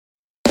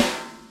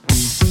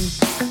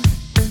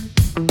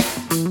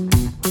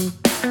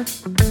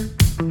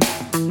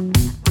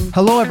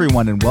Hello,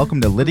 everyone, and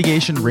welcome to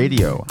Litigation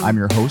Radio. I'm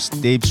your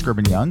host, Dave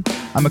Scriven-Young.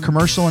 I'm a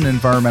commercial and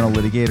environmental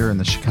litigator in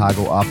the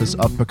Chicago office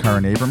of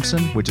Pekar &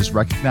 Abramson, which is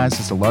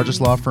recognized as the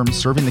largest law firm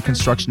serving the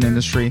construction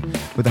industry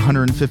with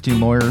 115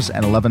 lawyers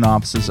and 11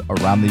 offices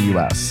around the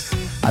U.S.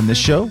 On this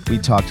show, we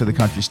talk to the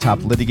country's top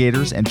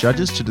litigators and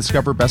judges to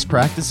discover best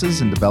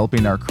practices in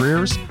developing our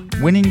careers,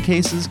 winning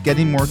cases,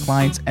 getting more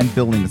clients, and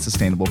building a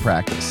sustainable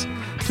practice.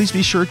 Please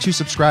be sure to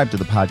subscribe to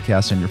the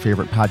podcast on your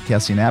favorite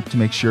podcasting app to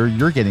make sure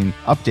you're getting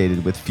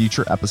updated with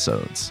future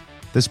episodes.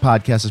 This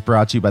podcast is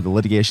brought to you by the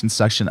litigation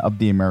section of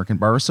the American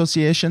Bar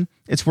Association.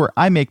 It's where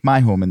I make my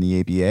home in the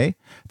ABA.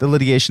 The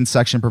litigation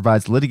section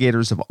provides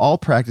litigators of all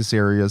practice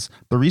areas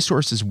the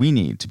resources we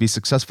need to be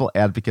successful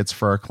advocates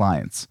for our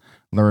clients.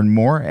 Learn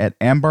more at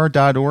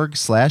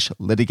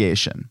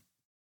ambar.org/litigation.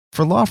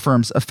 For law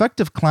firms,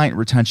 effective client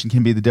retention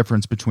can be the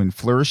difference between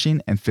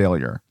flourishing and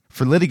failure.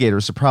 For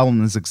litigators, the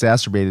problem is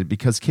exacerbated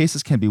because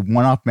cases can be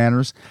one-off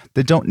matters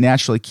that don't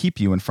naturally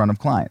keep you in front of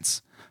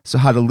clients. So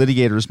how do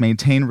litigators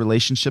maintain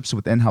relationships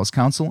with in-house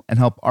counsel and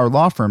help our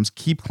law firms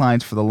keep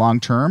clients for the long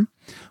term?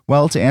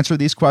 Well, to answer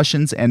these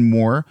questions and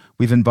more,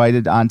 we've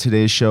invited on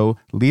today's show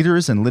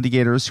leaders and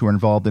litigators who are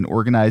involved in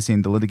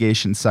organizing the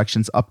litigation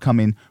section's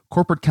upcoming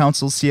Corporate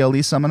Counsel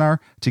CLE seminar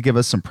to give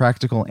us some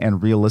practical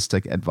and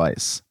realistic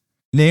advice.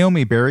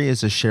 Naomi Berry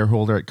is a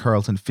shareholder at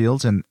Carlton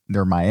Fields in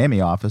their Miami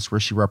office, where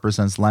she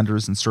represents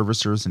lenders and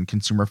servicers in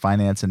consumer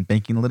finance and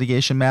banking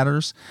litigation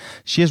matters.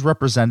 She has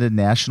represented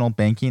national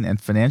banking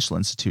and financial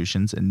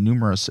institutions in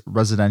numerous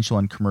residential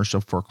and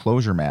commercial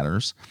foreclosure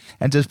matters,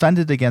 and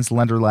defended against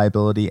lender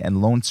liability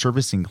and loan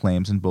servicing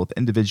claims in both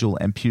individual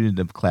and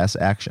putative class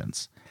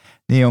actions.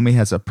 Naomi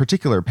has a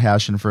particular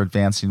passion for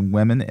advancing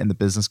women in the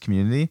business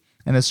community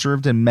and has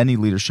served in many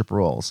leadership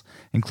roles,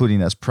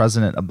 including as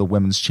president of the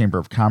Women's Chamber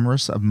of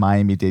Commerce of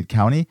Miami-Dade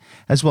County,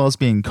 as well as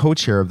being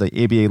co-chair of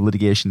the ABA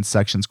Litigation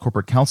Section's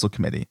Corporate Counsel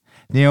Committee.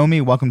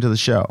 Naomi, welcome to the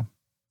show.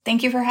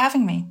 Thank you for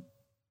having me.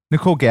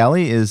 Nicole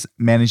Galley is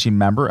managing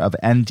member of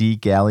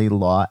ND Galley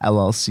Law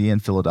LLC in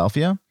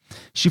Philadelphia.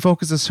 She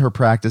focuses her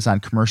practice on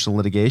commercial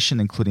litigation,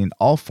 including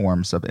all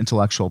forms of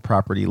intellectual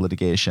property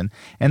litigation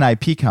and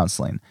IP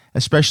counseling,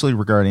 especially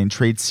regarding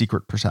trade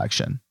secret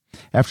protection.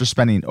 After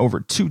spending over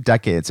 2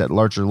 decades at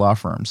larger law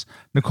firms,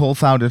 Nicole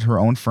founded her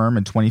own firm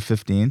in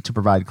 2015 to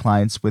provide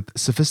clients with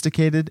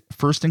sophisticated,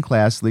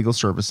 first-in-class legal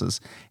services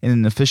in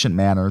an efficient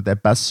manner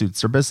that best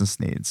suits their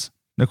business needs.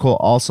 Nicole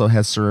also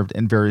has served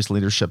in various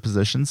leadership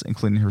positions,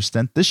 including her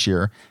stint this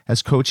year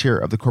as co-chair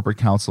of the Corporate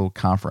Counsel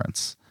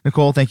Conference.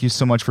 Nicole, thank you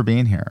so much for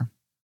being here.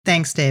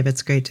 Thanks, Dave.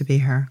 It's great to be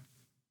here.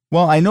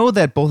 Well, I know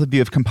that both of you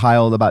have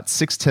compiled about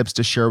 6 tips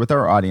to share with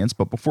our audience,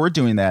 but before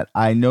doing that,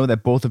 I know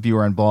that both of you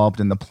are involved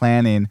in the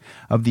planning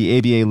of the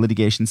ABA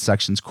Litigation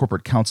Section's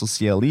Corporate Counsel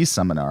CLE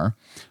seminar,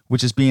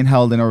 which is being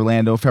held in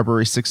Orlando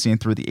February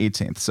 16th through the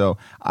 18th. So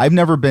I've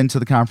never been to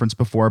the conference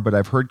before, but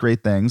I've heard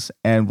great things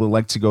and would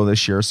like to go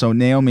this year. So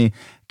Naomi,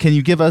 can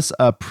you give us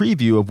a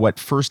preview of what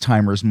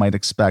first-timers might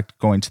expect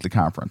going to the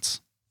conference?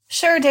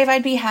 Sure, Dave,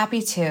 I'd be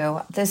happy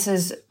to. This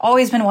has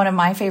always been one of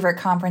my favorite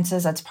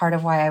conferences. That's part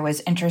of why I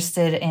was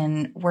interested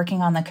in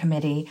working on the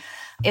committee.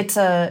 It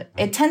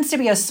tends to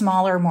be a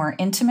smaller, more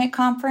intimate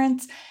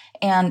conference,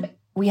 and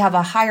we have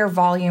a higher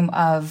volume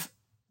of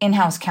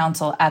in-house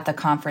counsel at the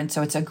conference.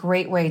 So it's a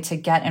great way to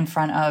get in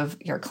front of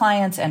your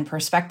clients and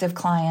prospective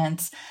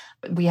clients.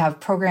 We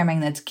have programming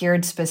that's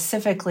geared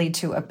specifically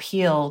to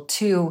appeal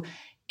to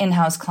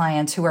in-house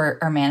clients who are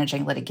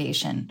managing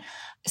litigation.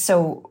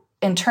 So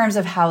in terms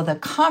of how the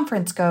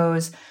conference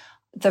goes,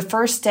 the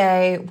first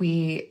day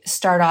we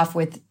start off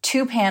with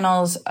 2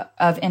 panels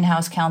of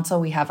in-house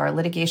counsel. We have our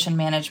litigation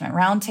management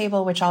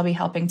roundtable, which I'll be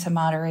helping to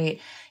moderate.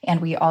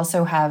 And we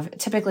also have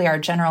typically our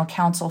general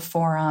counsel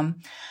forum.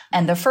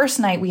 And the first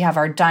night we have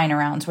our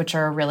dine-arounds, which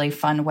are a really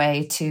fun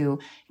way to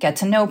get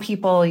to know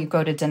people. You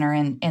go to dinner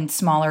in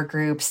smaller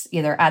groups,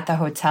 either at the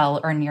hotel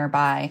or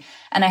nearby.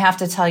 And I have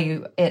to tell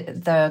you,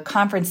 the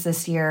conference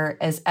this year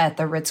is at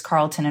the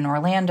Ritz-Carlton in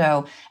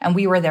Orlando, and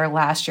we were there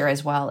last year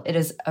as well. It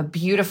is a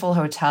beautiful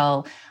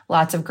hotel,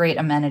 lots of great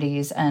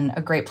amenities, and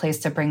a great place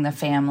to bring the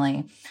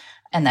family.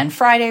 And then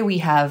Friday, we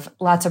have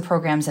lots of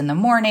programs in the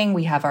morning.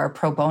 We have our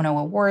pro bono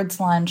awards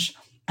lunch,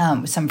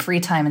 some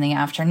free time in the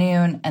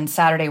afternoon. And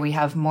Saturday, we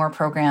have more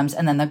programs,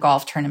 and then the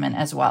golf tournament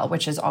as well,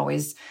 which is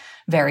always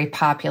very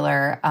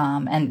popular.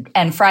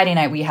 And Friday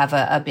night, we have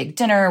a big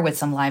dinner with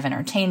some live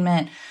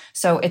entertainment.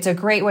 So it's a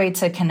great way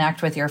to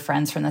connect with your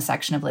friends from the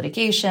section of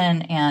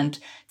litigation and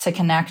to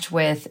connect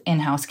with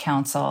in-house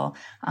counsel.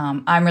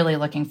 I'm really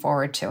looking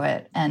forward to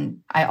it.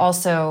 And I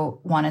also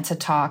wanted to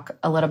talk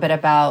a little bit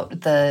about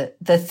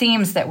the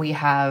themes that we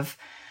have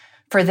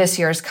for this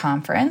year's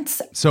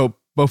conference. So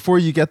before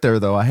you get there,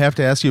 though, I have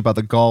to ask you about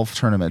the golf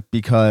tournament,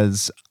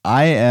 because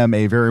I am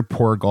a very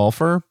poor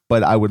golfer,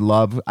 but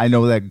I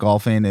know that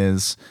golfing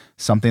is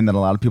something that a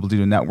lot of people do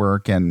to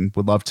network and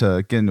would love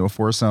to get into a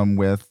foursome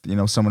with,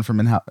 someone from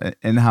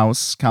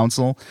in-house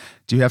counsel.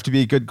 Do you have to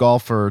be a good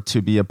golfer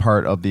to be a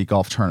part of the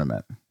golf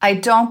tournament? I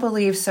don't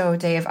believe so,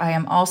 Dave. I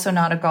am also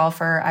not a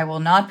golfer. I will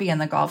not be in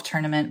the golf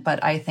tournament,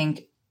 but I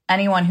think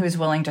anyone who's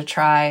willing to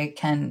try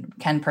can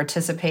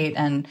participate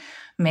and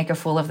make a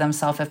fool of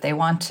themselves if they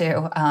want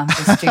to.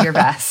 Just do your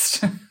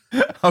best.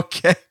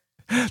 Okay.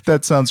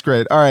 That sounds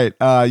great. All right.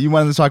 You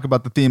wanted to talk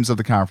about the themes of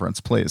the conference,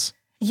 please.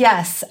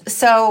 Yes.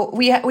 So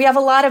we have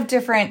a lot of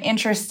different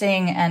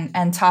interesting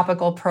and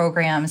topical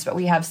programs, but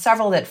we have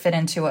several that fit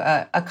into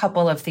a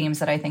couple of themes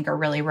that I think are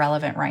really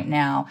relevant right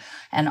now.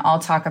 And I'll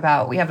talk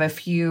about, we have a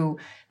few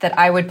that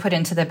I would put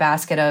into the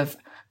basket of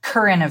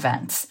current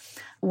events.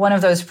 One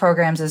of those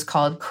programs is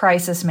called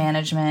Crisis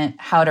Management,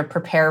 How to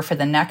Prepare for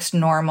the Next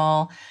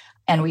Normal.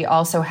 And we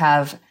also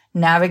have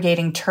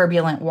Navigating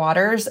Turbulent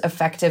Waters,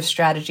 Effective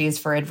Strategies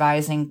for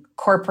Advising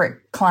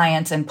Corporate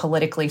Clients in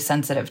Politically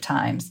Sensitive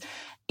Times.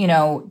 You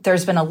know,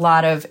 there's been a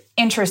lot of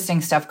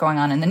interesting stuff going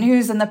on in the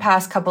news in the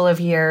past couple of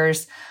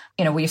years.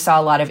 You know, we saw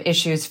a lot of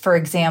issues, for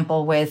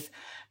example, with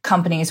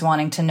companies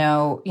wanting to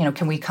know, you know,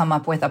 can we come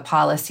up with a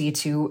policy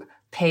to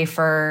pay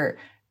for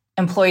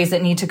employees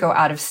that need to go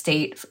out of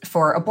state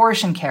for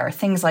abortion care,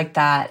 things like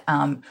that.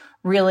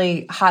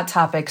 Really hot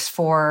topics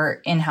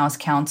for in-house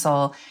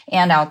counsel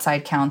and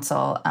outside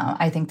counsel.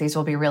 I think these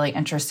will be really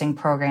interesting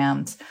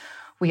programs.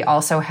 We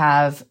also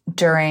have,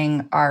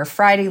 during our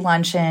Friday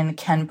luncheon,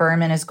 Ken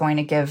Berman is going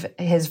to give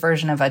his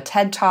version of a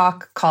TED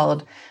Talk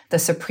called The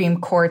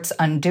Supreme Court's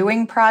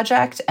Undoing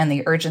Project and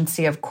the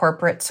Urgency of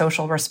Corporate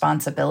Social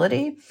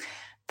Responsibility.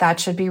 That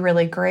should be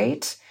really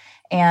great.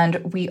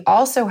 And we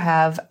also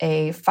have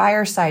a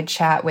fireside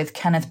chat with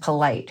Kenneth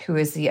Polite, who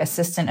is the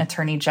Assistant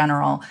Attorney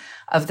General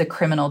of the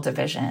Criminal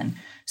Division.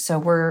 So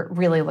we're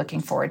really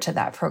looking forward to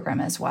that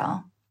program as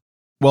well.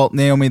 Well,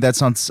 Naomi, that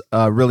sounds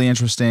really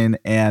interesting.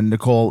 And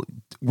Nicole,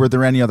 were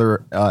there any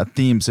other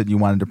themes that you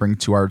wanted to bring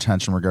to our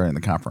attention regarding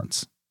the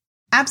conference?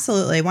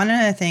 Absolutely. One of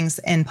the things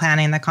in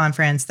planning the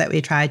conference that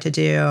we tried to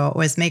do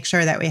was make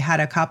sure that we had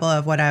a couple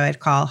of what I would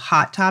call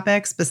hot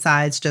topics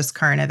besides just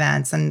current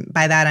events. And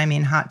by that, I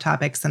mean hot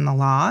topics in the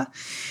law.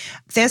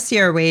 This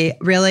year, we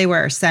really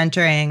were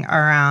centering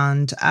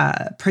around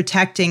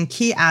protecting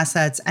key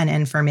assets and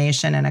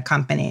information in a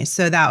company.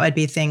 So that would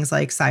be things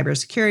like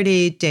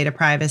cybersecurity, data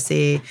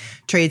privacy,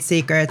 trade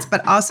secrets,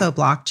 but also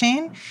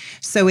blockchain.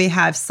 So we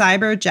have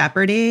Cyber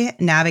Jeopardy,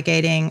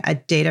 navigating a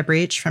data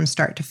breach from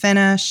start to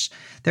finish.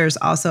 There's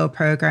also a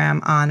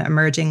program on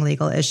emerging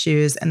legal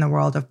issues in the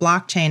world of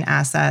blockchain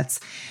assets.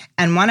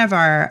 And one of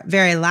our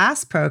very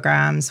last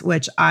programs,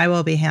 which I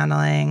will be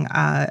handling,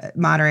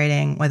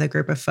 moderating with a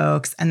group of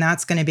folks, and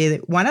that's going to be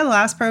one of the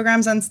last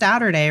programs on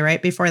Saturday,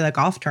 right before the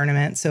golf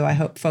tournament. So I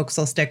hope folks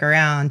will stick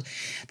around.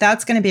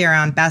 That's going to be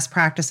around best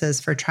practices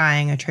for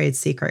trying a trade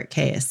secret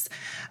case,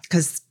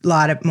 because a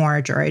lot of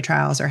more jury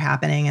trials are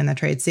happening in the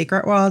trade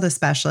secret world,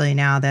 especially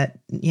now that,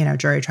 you know,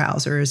 jury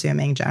trials are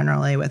resuming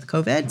generally with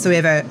COVID. So we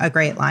have a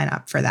great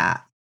lineup for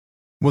that.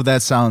 Well,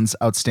 that sounds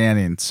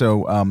outstanding.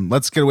 So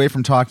let's get away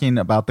from talking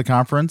about the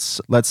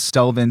conference. Let's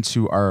delve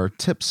into our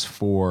tips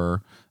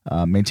for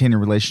maintaining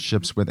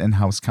relationships with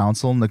in-house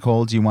counsel.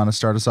 Nicole, do you want to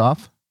start us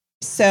off?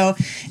 So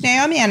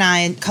Naomi and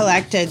I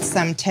collected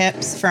some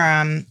tips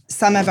from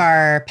some of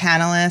our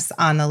panelists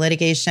on the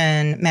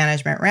Litigation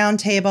Management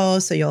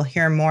Roundtable. So you'll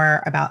hear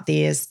more about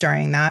these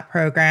during that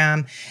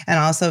program, and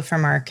also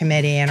from our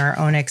committee and our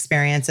own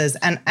experiences.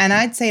 And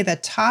I'd say the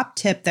top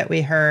tip that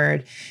we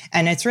heard,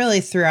 and it's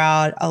really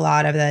throughout a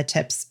lot of the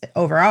tips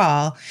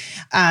overall,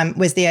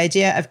 was the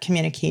idea of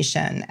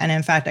communication. And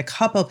in fact, a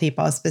couple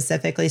people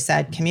specifically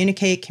said,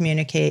 communicate,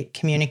 communicate,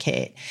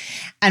 communicate.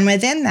 And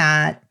within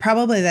that,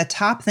 probably the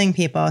top thing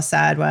people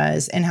said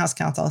was, in-house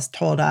counsel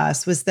told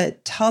us, was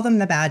that tell them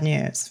the bad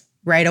news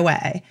right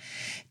away.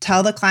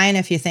 Tell the client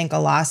if you think a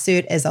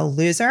lawsuit is a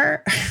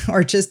loser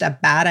or just a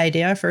bad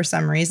idea for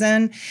some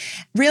reason.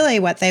 Really,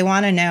 what they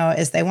want to know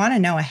is they want to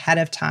know ahead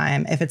of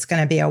time if it's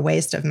going to be a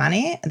waste of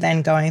money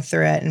than going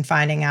through it and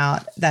finding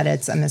out that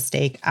it's a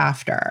mistake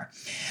after.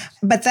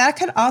 But that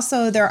could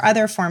also, there are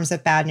other forms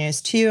of bad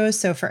news too.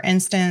 So for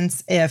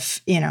instance,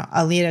 if, you know,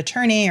 a lead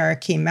attorney or a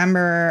key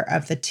member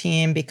of the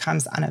team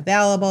becomes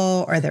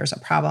unavailable, or there's a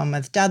problem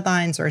with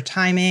deadlines or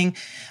timing,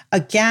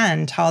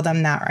 again, tell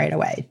them that right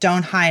away.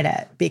 Don't hide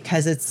it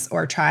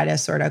or try to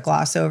sort of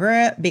gloss over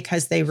it,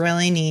 because they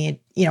really need,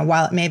 you know,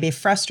 while it may be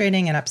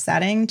frustrating and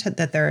upsetting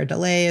that there are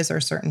delays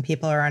or certain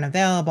people are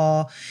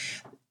unavailable,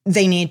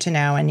 they need to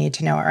know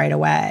it right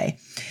away.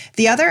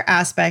 The other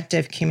aspect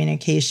of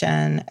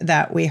communication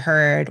that we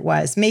heard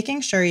was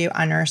making sure you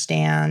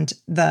understand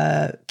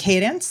the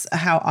cadence,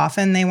 how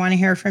often they want to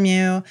hear from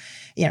you.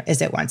 You know,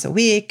 is it once a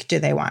week? Do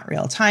they want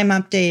real-time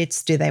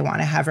updates? Do they want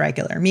to have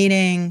regular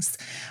meetings?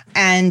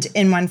 And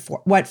in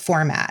what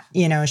format?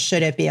 You know,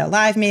 should it be a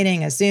live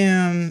meeting, a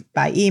Zoom,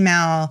 by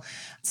email?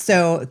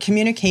 So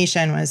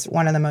communication was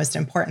one of the most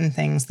important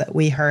things that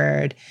we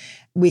heard.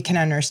 We can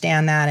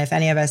understand that if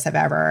any of us have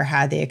ever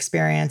had the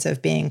experience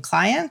of being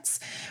clients,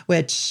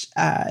 which,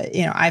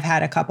 you know, I've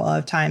had a couple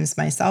of times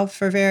myself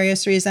for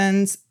various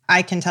reasons.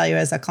 I can tell you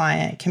as a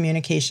client,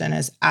 communication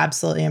is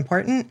absolutely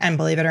important. And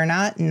believe it or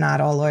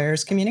not all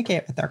lawyers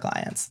communicate with their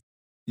clients.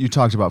 You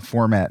talked about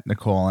format,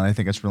 Nicole, and I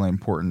think it's really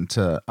important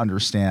to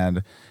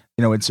understand,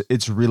 you know,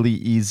 it's really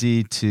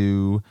easy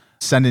to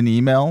send an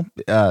email,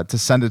 to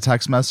send a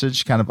text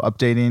message, kind of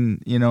updating,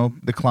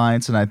 the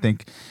clients. And I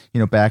think,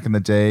 back in the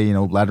day,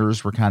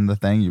 letters were kind of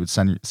the thing. You would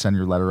send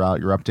your letter out,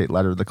 your update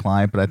letter to the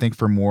client. But I think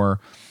for more,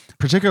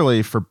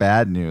 particularly for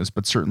bad news,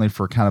 but certainly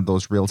for kind of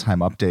those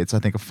real-time updates, I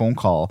think a phone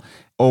call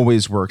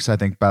always works, I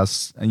think,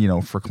 best,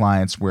 for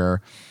clients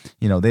where,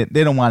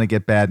 they don't want to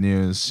get bad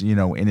news, in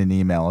an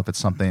email. If it's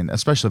something,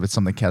 especially if it's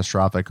something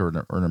catastrophic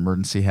or an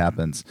emergency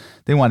happens,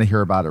 they want to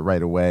hear about it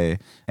right away.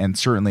 And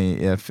certainly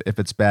if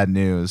it's bad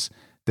news,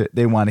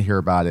 they want to hear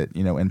about it,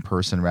 in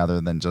person rather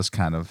than just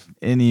kind of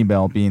an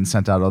email being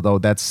sent out. Although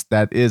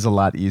that is a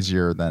lot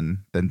easier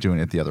than doing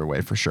it the other way,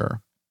 for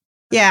sure.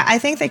 Yeah, I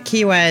think the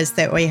key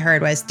that we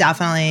heard was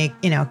definitely,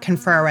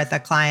 confer with the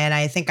client.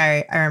 I think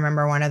I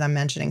remember one of them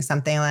mentioning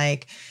something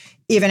like,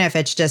 even if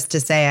it's just to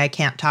say, I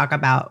can't talk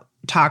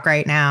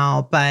right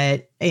now,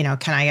 but,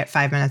 can I get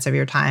 5 minutes of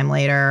your time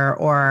later,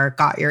 or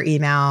got your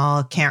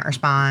email, can't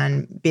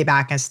respond, be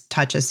back in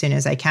touch as soon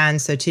as I can.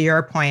 So to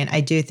your point, I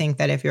do think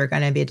that if you're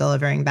going to be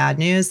delivering bad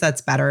news,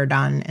 that's better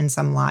done in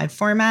some live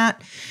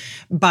format.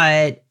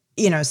 But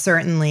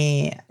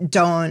certainly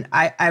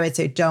I would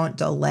say don't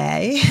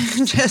delay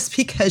just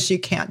because you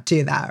can't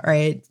do that,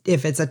 right?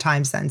 If it's a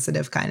time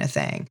sensitive kind of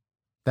thing.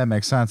 That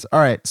makes sense.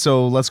 All right.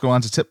 So let's go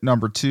on to tip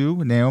number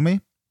 2,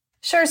 Naomi.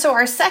 Sure. So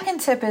our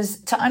second tip is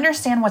to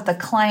understand what the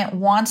client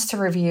wants to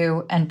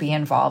review and be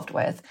involved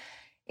with.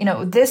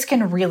 This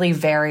can really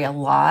vary a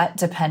lot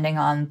depending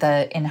on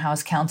the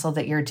in-house counsel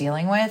that you're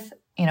dealing with.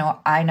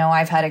 I know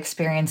I've had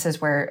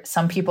experiences where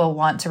some people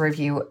want to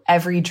review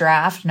every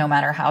draft, no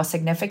matter how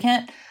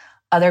significant.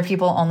 Other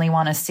people only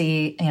want to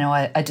see,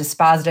 a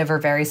dispositive or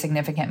very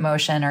significant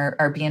motion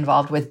or be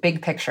involved with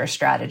big picture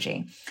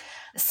strategy.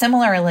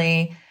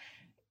 Similarly,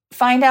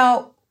 find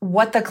out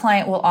what the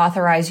client will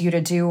authorize you to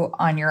do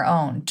on your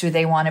own. Do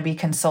they want to be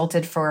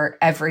consulted for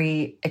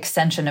every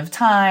extension of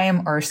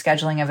time or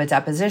scheduling of a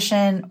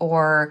deposition,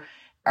 or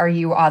are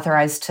you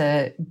authorized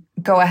to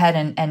go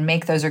ahead and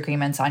make those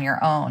agreements on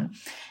your own?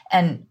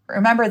 And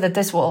remember that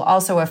this will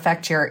also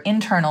affect your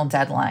internal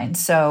deadline.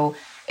 So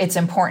it's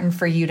important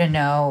for you to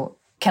know,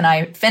 can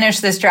I finish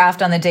this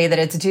draft on the day that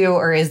it's due,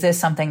 or is this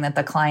something that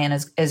the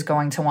client is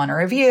going to want to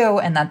review?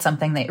 And that's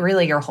something that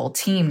really your whole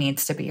team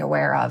needs to be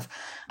aware of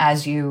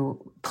as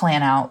you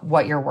plan out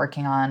what you're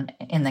working on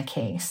in the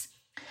case.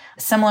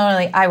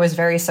 Similarly, I was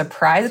very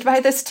surprised by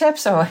this tip.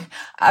 So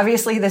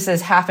obviously this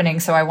is happening,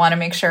 so I want to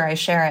make sure I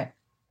share it.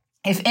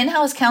 If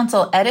in-house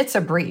counsel edits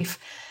a brief,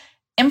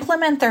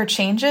 implement their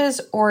changes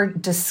or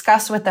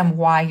discuss with them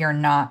why you're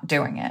not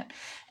doing it.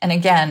 And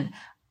again,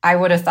 I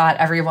would have thought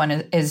everyone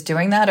is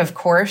doing that. Of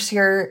course,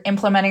 you're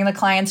implementing the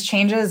client's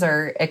changes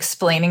or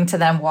explaining to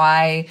them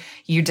why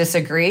you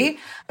disagree.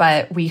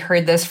 But we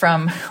heard this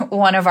from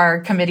one of our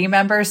committee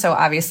members. So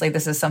obviously,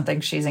 this is something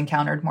she's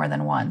encountered more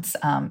than once.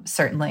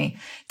 Certainly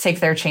take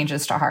their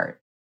changes to heart.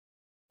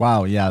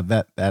 Wow, yeah,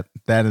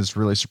 that is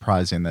really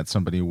surprising that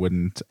somebody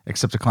wouldn't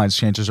accept a client's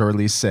changes, or at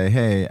least say,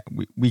 hey,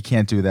 we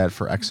can't do that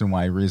for X and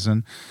Y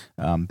reason.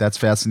 That's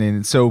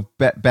fascinating. So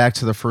back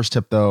to the first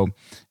tip, though,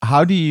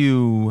 how do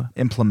you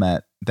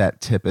implement that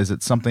tip? Is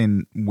it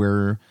something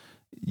where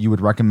you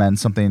would recommend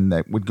something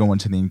that would go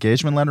into the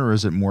engagement letter, or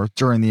is it more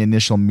during the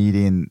initial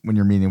meeting when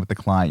you're meeting with the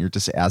client, you're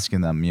just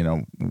asking them,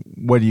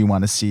 what do you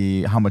want to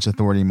see? How much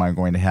authority am I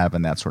going to have,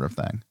 and that sort of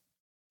thing?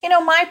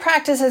 My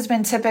practice has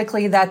been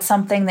typically that's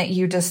something that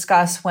you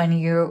discuss when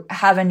you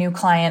have a new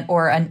client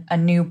or a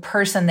new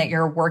person that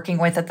you're working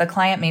with at the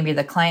client. Maybe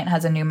the client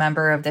has a new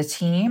member of the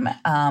team.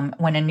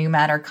 When a new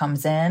matter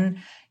comes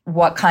in,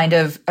 what kind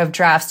of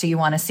drafts do you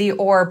want to see?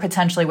 Or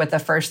potentially with the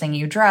first thing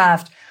you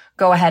draft,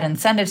 go ahead and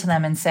send it to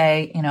them and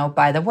say,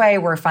 by the way,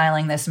 we're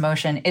filing this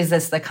motion. Is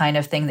this the kind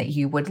of thing that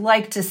you would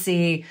like to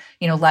see?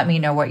 Let me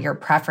know what your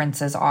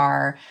preferences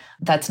are.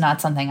 That's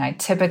not something I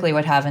typically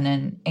would have in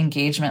an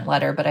engagement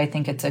letter, but I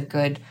think it's a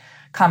good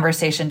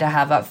conversation to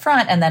have up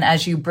front. And then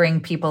as you bring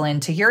people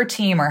into your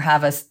team or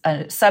have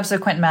a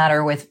subsequent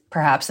matter with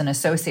perhaps an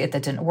associate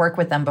that didn't work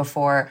with them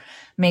before,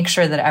 make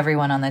sure that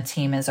everyone on the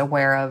team is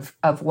aware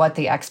of what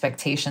the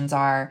expectations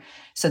are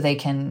so they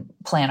can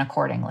plan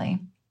accordingly.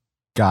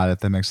 Got it.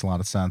 That makes a lot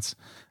of sense.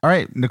 All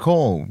right,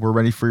 Nicole, we're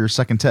ready for your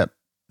second tip.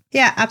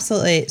 Yeah,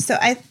 absolutely. So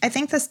I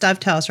think this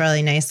dovetails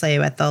really nicely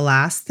with the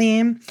last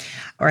theme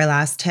or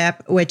last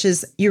tip, which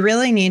is you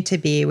really need to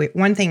be,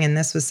 one thing, and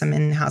this was some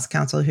in-house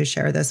counsel who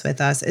shared this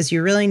with us, is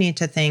you really need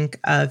to think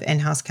of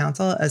in-house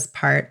counsel as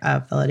part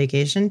of the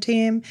litigation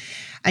team.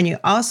 And you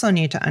also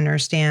need to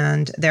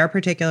understand their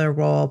particular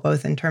role,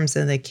 both in terms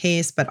of the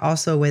case, but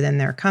also within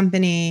their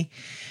company,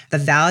 the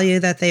value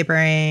that they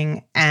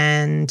bring,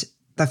 and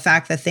the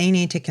fact that they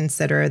need to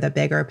consider the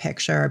bigger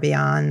picture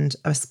beyond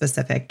a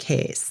specific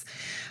case.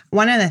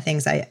 One of the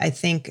things I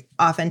think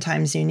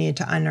oftentimes you need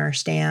to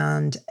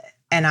understand,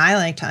 and I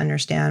like to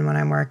understand when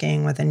I'm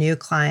working with a new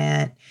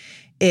client,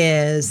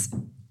 is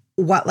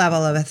what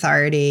level of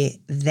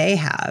authority they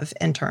have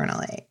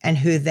internally and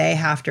who they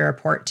have to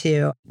report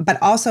to, but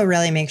also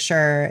really make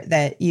sure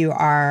that you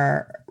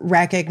are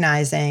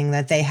recognizing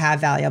that they have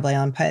valuable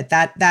input.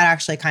 That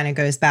actually kind of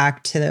goes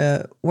back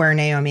to where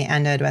Naomi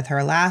ended with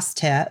her last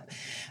tip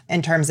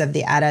in terms of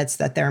the edits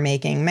that they're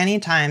making. Many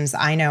times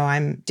I know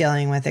I'm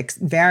dealing with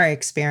very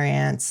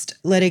experienced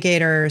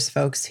litigators,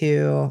 folks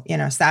who,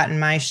 sat in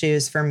my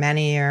shoes for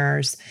many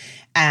years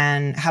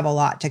and have a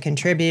lot to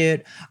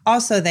contribute.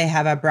 Also, they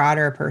have a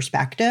broader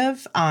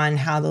perspective on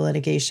how the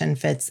litigation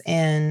fits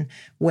in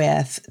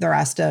with the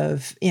rest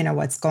of,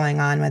 what's going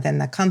on within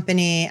the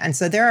company. And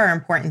so there are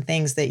important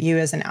things that you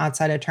as an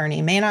outside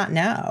attorney may not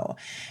know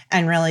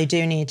and really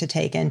do need to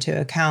take into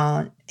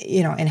account,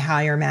 in how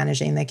you're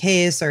managing the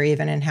case, or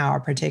even in how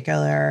a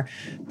particular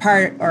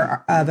part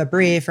or of a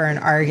brief or an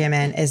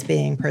argument is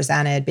being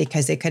presented,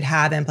 because it could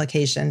have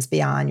implications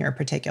beyond your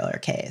particular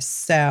case.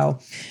 So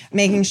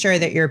making sure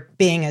that you're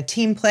being a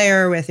team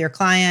player with your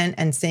client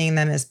and seeing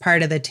them as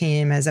part of the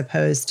team as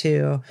opposed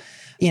to,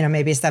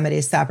 maybe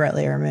somebody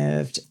separately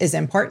removed is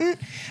important.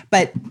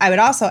 But I would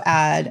also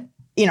add,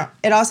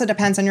 it also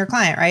depends on your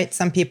client, right?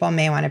 Some people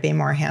may want to be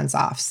more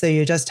hands-off. So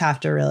you just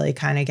have to really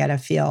kind of get a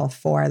feel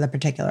for the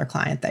particular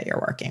client that you're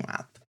working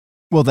with.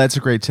 Well, that's a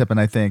great tip. And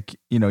I think,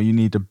 you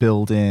need to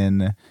build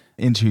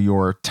into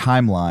your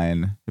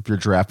timeline, if you're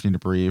drafting a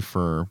brief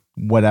or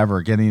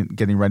whatever,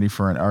 getting ready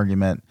for an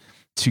argument,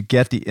 to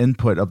get the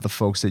input of the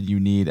folks that you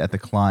need at the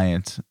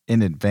client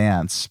in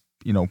advance,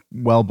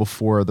 well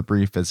before the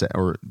brief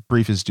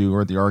is due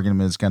or the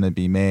argument is going to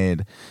be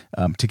made,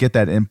 to get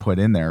that input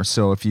in there.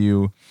 So if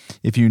you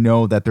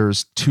know that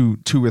there's two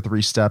or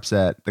three steps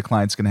that the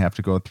client's going to have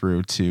to go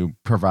through to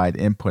provide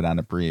input on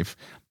a brief,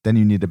 then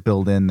you need to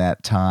build in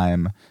that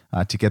time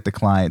to get the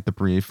client the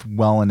brief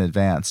well in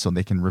advance so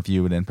they can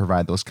review it and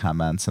provide those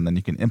comments, and then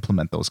you can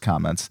implement those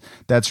comments.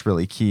 That's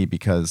really key,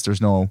 because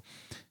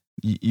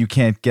you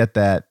can't get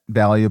that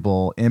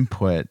valuable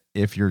input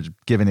if you're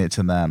giving it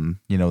to them,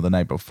 the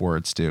night before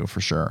it's due,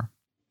 for sure.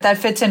 That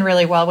fits in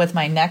really well with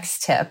my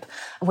next tip,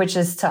 which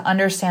is to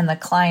understand the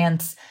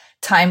client's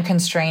time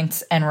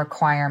constraints and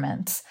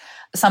requirements.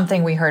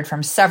 Something we heard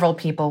from several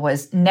people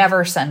was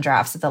never send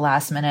drafts at the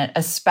last minute,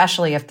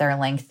 especially if they're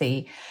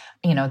lengthy.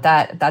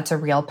 That's a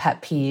real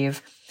pet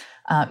peeve.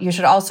 You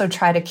should also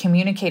try to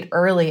communicate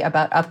early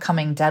about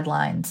upcoming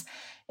deadlines.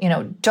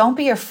 Don't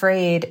be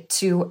afraid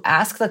to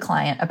ask the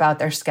client about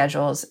their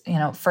schedules.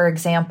 For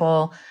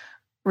example,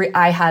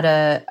 I had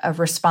a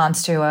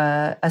response to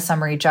a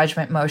summary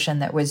judgment motion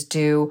that was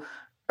due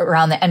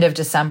around the end of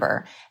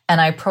December. And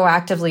I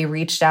proactively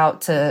reached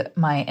out to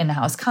my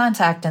in-house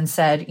contact and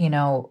said,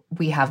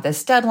 we have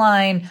this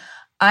deadline.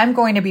 I'm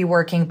going to be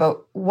working,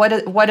 but what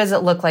does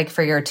it look like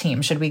for your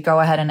team? Should we go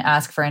ahead and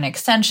ask for an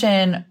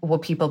extension? Will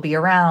people be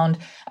around?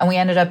 And we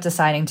ended up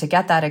deciding to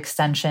get that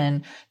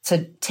extension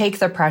to take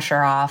the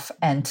pressure off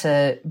and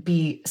to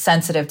be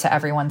sensitive to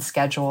everyone's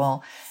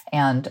schedule.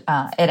 And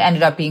it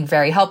ended up being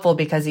very helpful,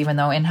 because even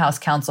though in-house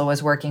counsel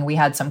was working, we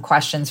had some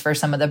questions for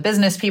some of the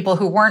business people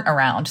who weren't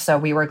around. So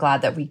we were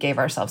glad that we gave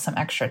ourselves some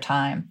extra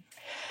time.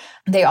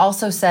 They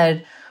also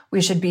said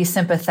we should be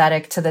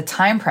sympathetic to the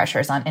time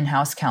pressures on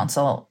in-house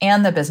counsel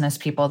and the business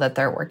people that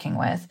they're working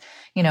with.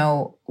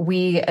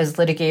 We as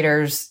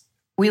litigators,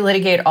 we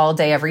litigate all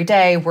day, every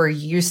day. We're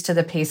used to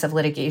the pace of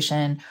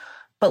litigation,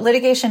 but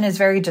litigation is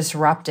very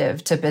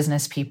disruptive to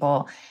business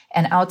people.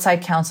 And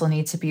outside counsel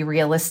needs to be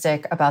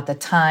realistic about the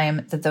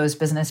time that those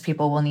business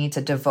people will need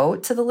to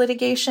devote to the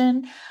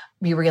litigation,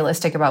 be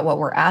realistic about what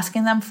we're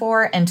asking them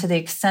for, and to the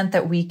extent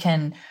that we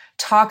can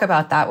talk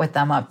about that with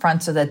them up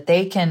front so that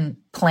they can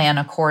plan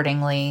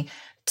accordingly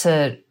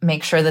to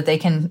make sure that they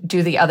can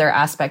do the other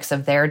aspects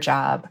of their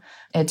job.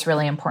 It's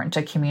really important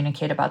to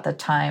communicate about the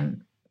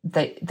time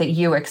that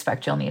you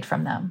expect you'll need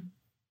from them.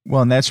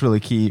 Well, and that's really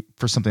key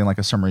for something like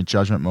a summary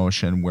judgment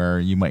motion, where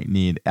you might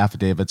need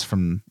affidavits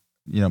from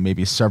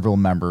maybe several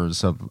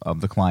members of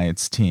the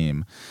client's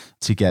team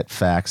to get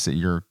facts that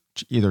you're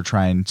either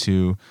trying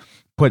to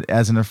put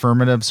as an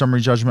affirmative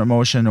summary judgment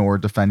motion or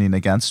defending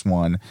against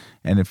one.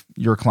 And if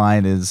your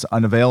client is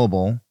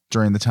unavailable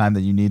during the time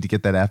that you need to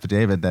get that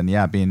affidavit, then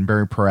being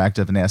very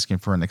proactive and asking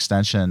for an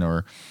extension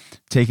or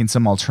taking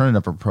some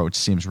alternative approach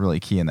seems really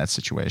key in that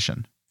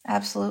situation.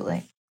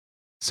 Absolutely.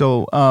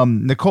 So,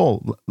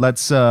 Nicole,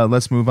 let's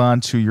move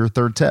on to your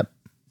third tip.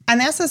 And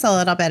this is a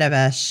little bit of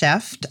a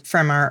shift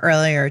from our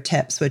earlier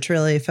tips, which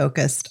really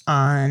focused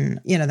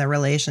on, the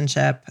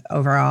relationship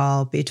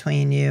overall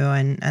between you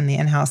and the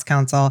in-house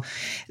counsel.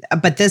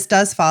 But this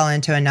does fall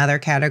into another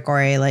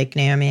category, like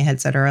Naomi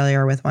had said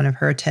earlier with one of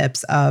her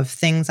tips, of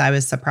things I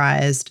was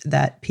surprised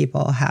that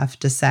people have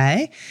to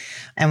say.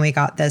 And we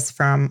got this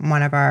from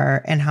one of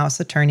our in-house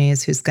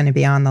attorneys who's going to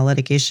be on the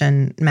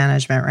litigation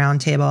management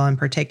roundtable in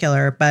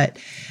particular, but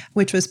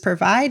which was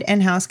provide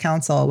in-house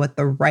counsel with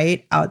the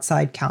right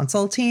outside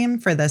counsel team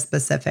for the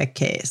specific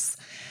case.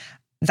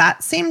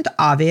 that seemed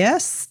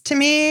obvious to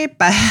me,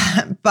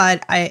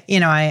 but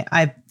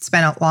I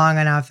spent long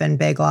enough in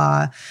big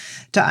law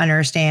to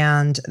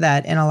understand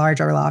that in a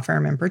larger law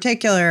firm in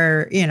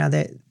particular,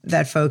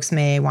 that folks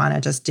may want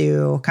to just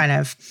do kind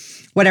of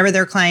whatever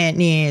their client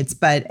needs.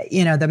 But,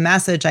 the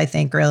message I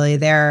think really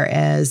there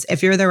is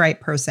if you're the right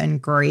person,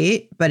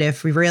 great. But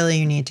if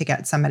you need to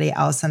get somebody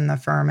else in the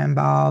firm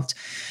involved,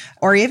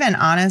 or even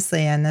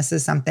honestly, and this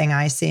is something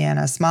I see in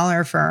a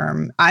smaller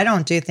firm, I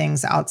don't do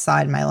things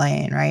outside my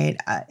lane, right?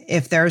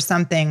 If there's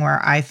something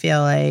where I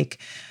feel like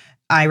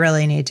I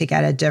really need to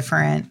get a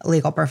different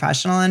legal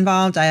professional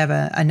involved, I have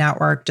a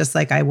network just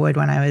like I would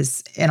when I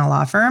was in a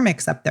law firm,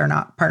 except they're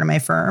not part of my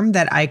firm,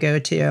 that I go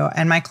to.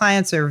 And my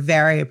clients are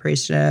very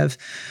appreciative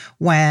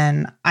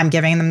when I'm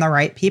giving them the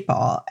right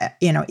people,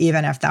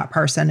 even if that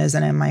person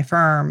isn't in my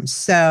firm.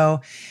 So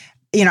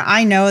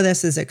I know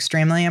this is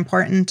extremely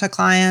important to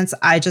clients.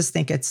 I just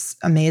think it's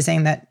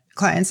amazing that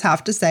clients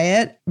have to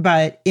say it,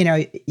 but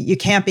you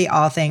can't be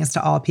all things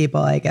to all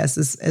people, I guess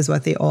is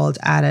what the old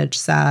adage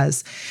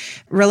says.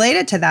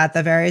 Related to that,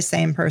 the very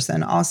same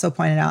person also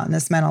pointed out, and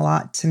this meant a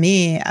lot to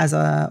me as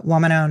a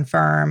woman-owned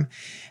firm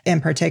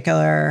in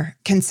particular,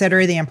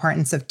 consider the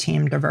importance of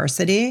team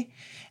diversity.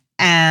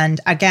 And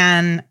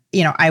again,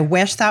 I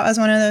wish that was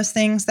one of those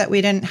things that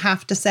we didn't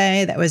have to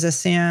say, that was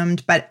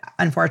assumed, but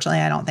unfortunately,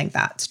 I don't think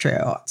that's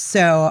true.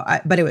 So,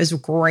 but it was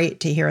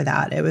great to hear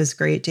that. It was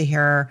great to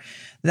hear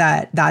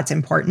that that's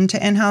important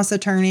to in-house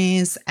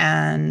attorneys.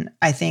 And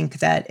I think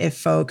that if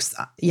folks,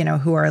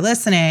 who are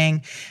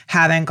listening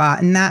haven't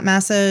gotten that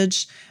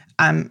message,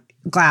 I'm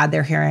glad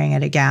they're hearing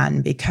it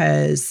again,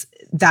 because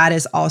that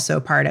is also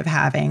part of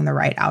having the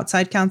right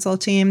outside counsel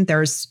team.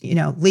 There's,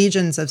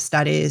 legions of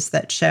studies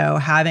that show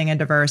having a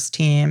diverse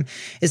team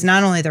is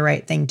not only the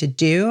right thing to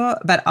do,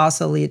 but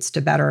also leads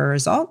to better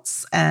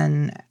results.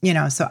 And,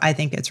 so I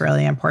think it's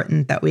really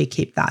important that we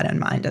keep that in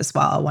mind as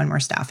well when we're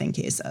staffing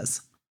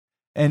cases.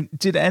 And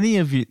did any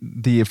of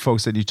the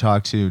folks that you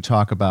talked to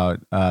talk about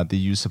the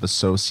use of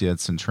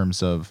associates in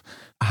terms of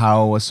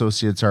how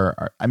associates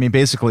are? I mean,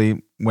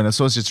 basically, when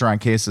associates are on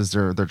cases,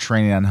 they're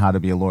training on how to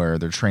be a lawyer.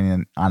 They're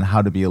training on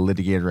how to be a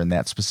litigator in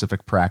that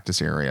specific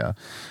practice area.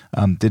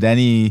 Did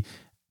any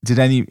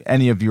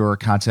of your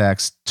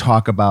contacts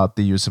talk about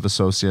the use of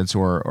associates,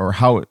 or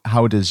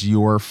how does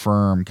your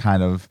firm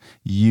kind of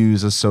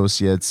use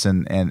associates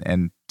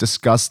and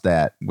discuss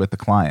that with the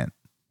client?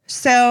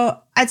 So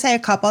I'd say a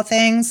couple of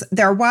things.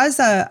 There was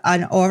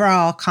an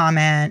overall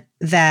comment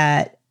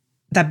that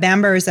the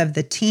members of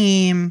the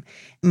team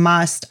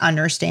must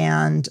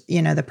understand,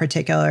 the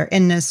particular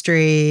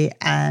industry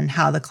and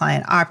how the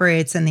client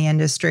operates in the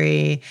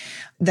industry,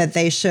 that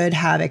they should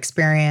have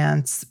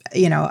experience,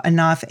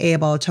 enough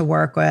able to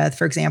work with.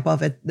 For example,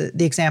 if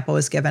the example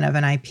was given of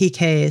an IP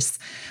case,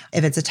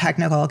 if it's a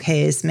technical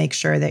case, make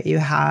sure that you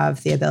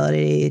have the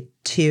ability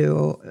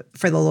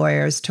for the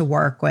lawyers to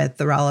work with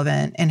the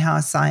relevant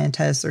in-house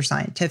scientists or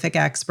scientific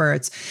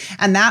experts.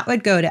 And that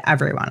would go to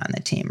everyone on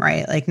the team,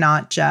 right? Like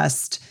not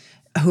just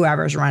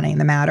whoever's running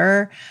the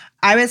matter.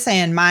 I would say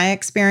in my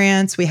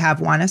experience, we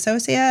have one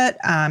associate,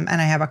 and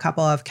I have a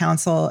couple of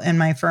counsel in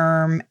my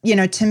firm.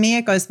 To me,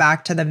 it goes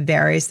back to the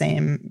very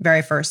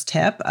first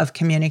tip of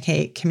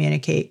communicate,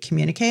 communicate,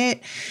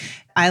 communicate.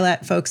 I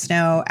let folks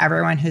know,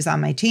 everyone who's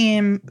on my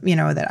team,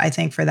 that I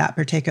think for that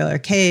particular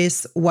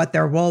case, what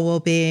their role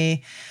will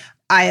be.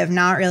 I have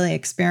not really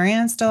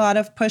experienced a lot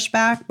of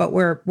pushback, but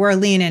we're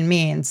lean and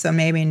mean. So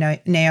maybe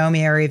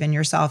Naomi or even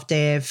yourself,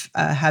 Dave,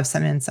 have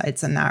some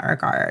insights in that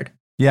regard.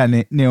 Yeah,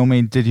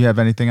 Naomi, did you have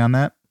anything on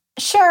that?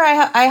 Sure.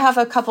 I have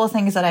a couple of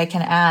things that I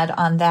can add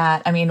on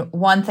that. I mean,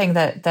 one thing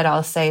that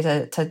I'll say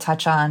to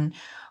touch on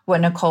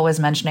what Nicole was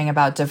mentioning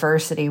about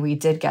diversity, we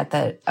did get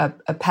that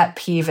a pet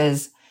peeve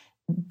is,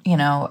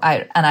 and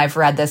I've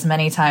read this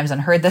many times and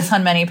heard this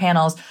on many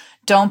panels,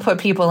 don't put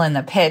people in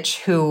the pitch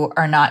who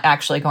are not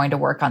actually going to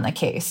work on the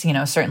case.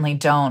 Certainly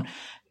don't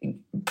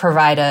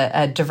provide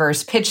a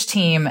diverse pitch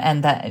team,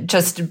 and that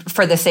just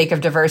for the sake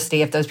of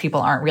diversity, if those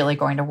people aren't really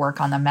going to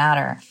work on the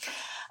matter.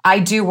 I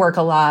do work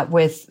a lot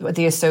with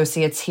the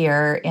associates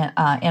here in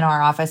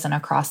our office and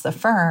across the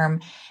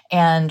firm.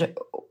 And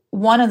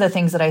one of the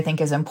things that I think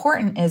is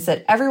important is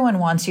that everyone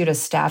wants you to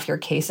staff your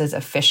cases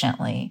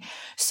efficiently.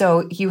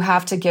 So you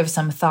have to give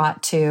some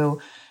thought to,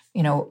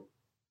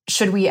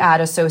 should we add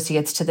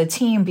associates to the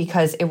team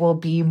because it will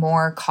be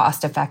more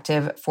cost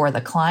effective for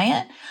the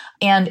client?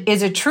 And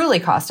is it truly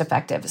cost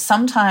effective?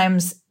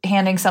 Sometimes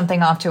handing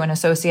something off to an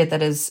associate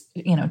that is,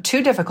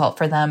 too difficult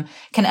for them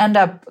can end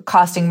up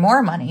costing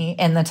more money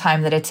in the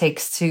time that it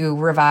takes to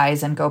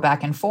revise and go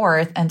back and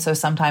forth. And so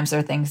sometimes there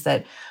are things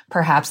that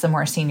perhaps the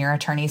more senior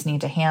attorneys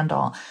need to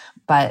handle.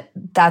 But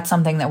that's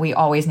something that we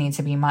always need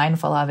to be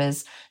mindful of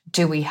is,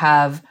 do we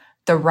have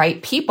the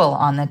right people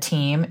on the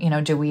team?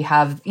 Do we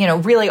have,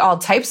 really all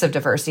types of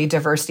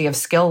diversity of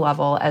skill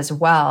level as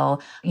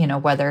well,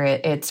 whether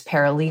it's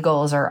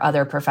paralegals or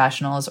other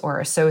professionals or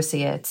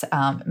associates,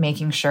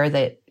 making sure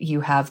that you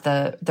have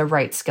the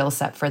right skill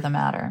set for the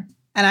matter.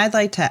 And I'd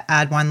like to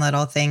add one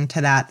little thing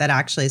to that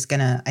actually is going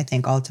to, I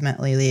think,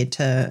 ultimately lead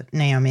to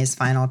Naomi's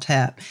final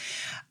tip.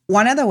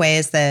 One of the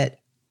ways that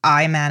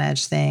I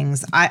manage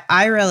things,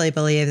 I really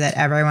believe that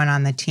everyone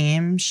on the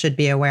team should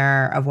be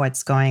aware of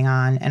what's going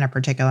on in a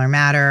particular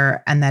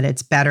matter, and that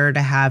it's better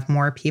to have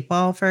more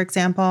people, for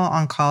example,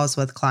 on calls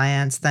with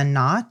clients than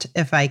not,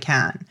 if I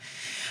can.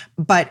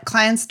 But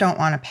clients don't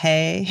want to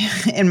pay,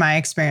 in my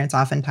experience,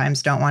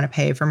 oftentimes don't want to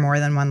pay for more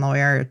than one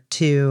lawyer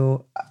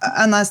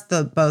unless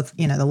the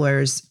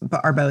lawyers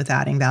are both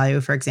adding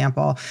value, for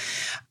example.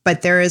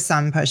 But there is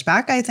some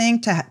pushback, I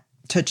think,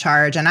 to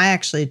charge. And I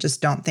actually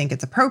just don't think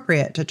it's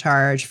appropriate to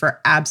charge for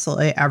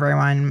absolutely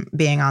everyone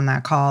being on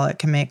that call. It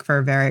can make for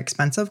a very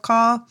expensive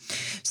call.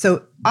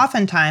 So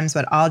oftentimes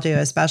what I'll do,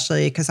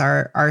 especially because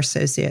our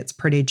associate's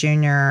pretty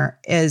junior,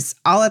 is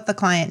I'll let the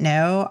client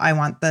know I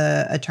want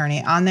the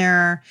attorney on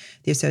there,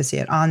 the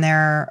associate on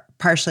there,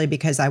 partially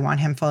because I want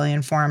him fully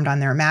informed on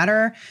their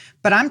matter.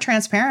 But I'm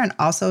transparent.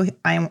 Also,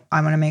 I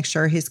want to make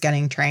sure he's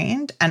getting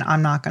trained, and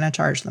I'm not going to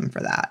charge them for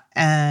that.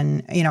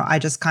 And, I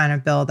just kind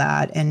of build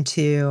that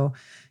into,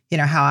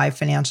 how I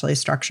financially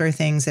structure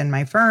things in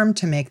my firm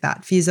to make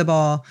that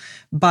feasible.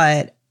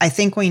 But I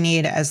think we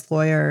need, as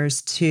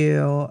lawyers,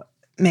 to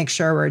make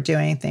sure we're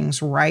doing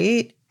things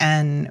right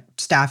and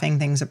staffing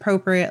things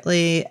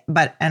appropriately,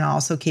 and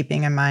also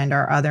keeping in mind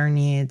our other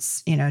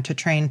needs, to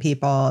train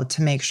people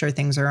to make sure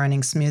things are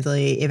running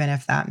smoothly, even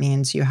if that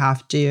means you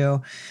have to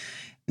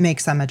make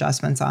some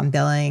adjustments on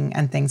billing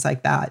and things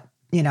like that.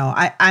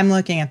 I'm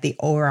looking at the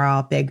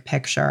overall big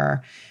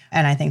picture.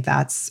 And I think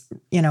that's,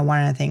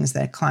 one of the things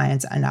that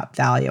clients end up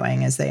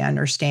valuing is they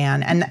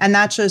understand. And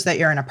that shows that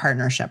you're in a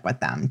partnership with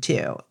them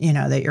too,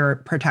 that you're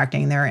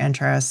protecting their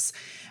interests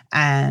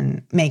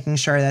and making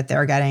sure that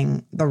they're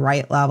getting the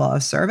right level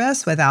of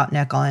service without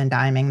nickel and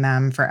diming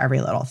them for every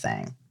little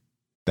thing.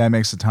 That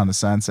makes a ton of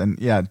sense. And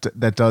yeah,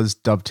 that does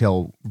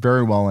dovetail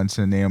very well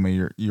into,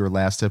 Naomi, your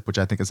last tip, which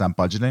I think is on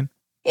budgeting.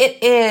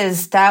 It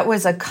is. That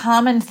was a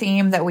common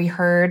theme that we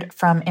heard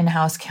from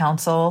in-house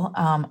counsel.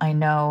 I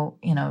know,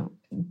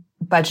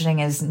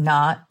 budgeting is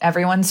not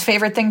everyone's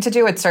favorite thing to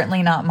do. It's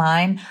certainly not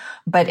mine,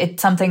 but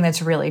it's something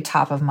that's really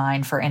top of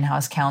mind for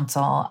in-house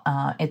counsel.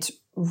 It's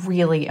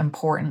really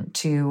important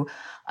to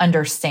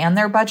understand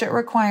their budget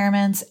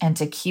requirements and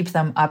to keep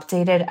them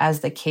updated as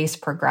the case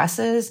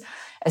progresses,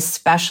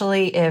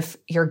 especially if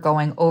you're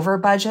going over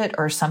budget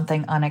or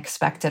something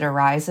unexpected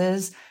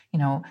arises.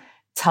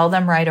 Tell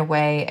them right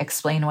away,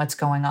 explain what's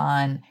going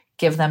on,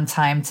 give them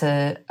time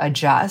to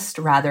adjust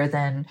rather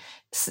than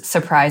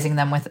surprising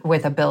them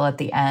with a bill at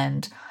the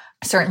end.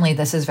 Certainly,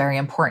 this is very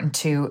important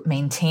to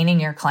maintaining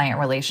your client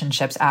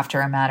relationships after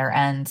a matter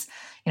ends.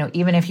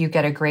 Even if you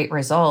get a great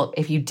result,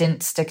 if you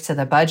didn't stick to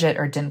the budget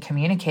or didn't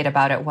communicate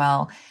about it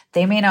well,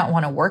 they may not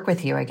want to work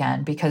with you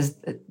again, because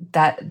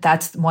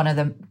that's one of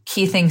the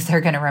key things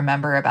they're going to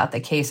remember about the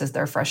case is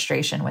their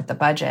frustration with the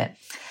budget.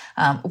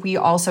 We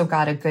also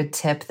got a good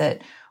tip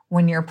that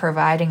when you're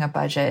providing a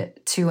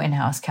budget to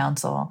in-house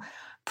counsel,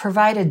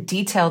 provide a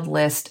detailed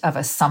list of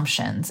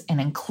assumptions and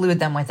include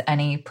them with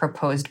any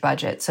proposed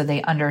budget so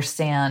they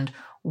understand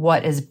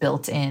what is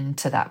built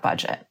into that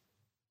budget.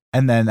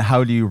 And then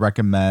how do you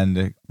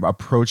recommend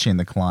approaching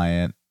the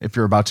client if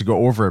you're about to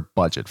go over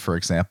budget, for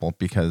example,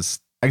 because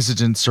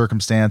exigent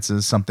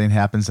circumstances, something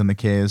happens in the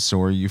case,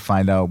 or you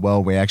find out,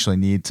 well, we actually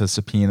need to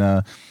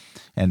subpoena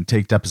and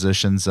take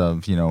depositions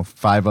of,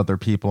 5 other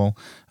people.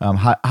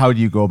 How do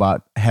you go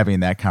about having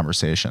that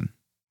conversation?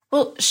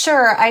 Well,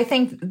 sure. I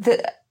think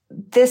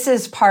this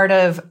is part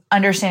of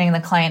understanding the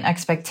client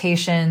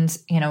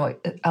expectations.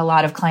 A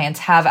lot of clients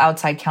have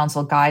outside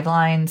counsel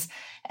guidelines,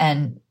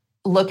 and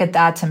look at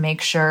that to make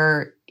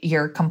sure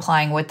you're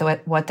complying with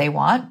what they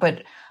want.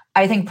 But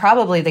I think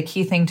probably the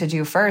key thing to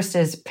do first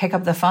is pick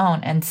up the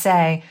phone and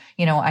say,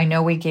 I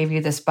know we gave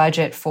you this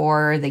budget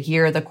for the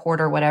year, the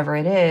quarter, whatever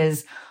it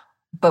is,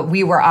 but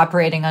we were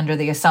operating under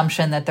the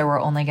assumption that there were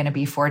only going to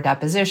be 4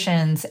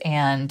 depositions,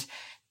 and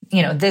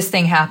this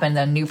thing happened,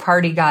 a new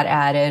party got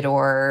added,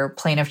 or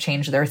plaintiff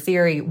changed their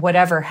theory,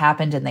 whatever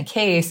happened in the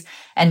case,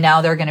 and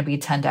now there are going to be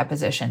 10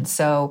 depositions.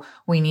 So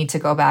we need to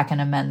go back and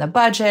amend the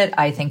budget.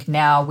 I think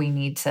now we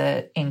need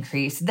to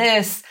increase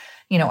this.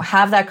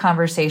 Have that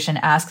conversation,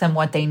 ask them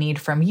what they need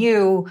from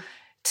you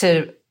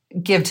to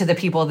give to the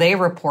people they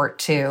report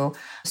to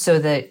so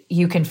that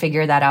you can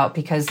figure that out.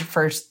 Because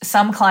for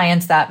some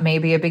clients, that may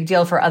be a big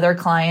deal. For other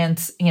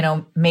clients,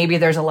 maybe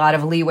there's a lot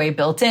of leeway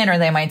built in, or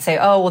they might say,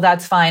 oh, well,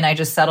 that's fine. I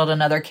just settled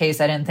another case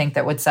I didn't think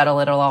that would settle.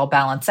 It'll all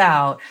balance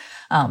out.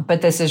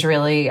 But this is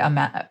really,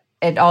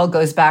 it all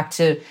goes back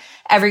to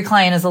every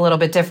client is a little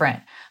bit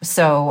different.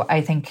 So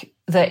I think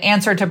the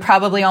answer to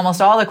probably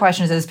almost all the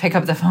questions is pick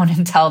up the phone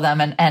and tell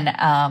them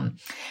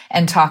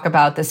and talk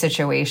about the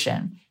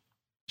situation.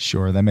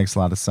 Sure, that makes a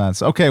lot of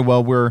sense. Okay,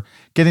 well, we're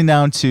getting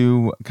down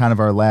to kind of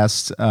our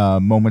last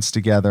moments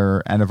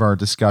together, end of our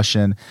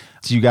discussion.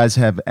 Do you guys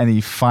have any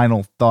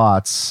final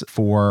thoughts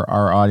for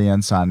our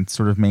audience on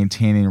sort of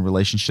maintaining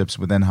relationships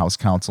with in-house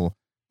counsel?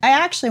 I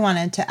actually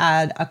wanted to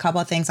add a couple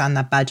of things on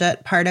the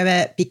budget part of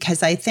it,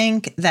 because I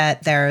think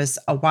that there's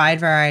a wide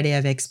variety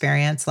of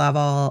experience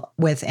level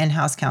with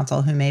in-house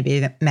counsel who may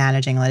be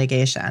managing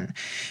litigation.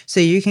 So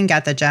you can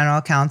get the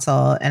general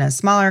counsel in a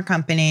smaller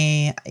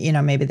company,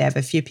 maybe they have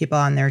a few people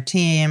on their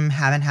team,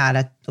 haven't had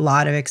a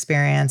lot of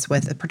experience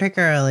with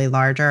particularly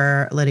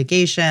larger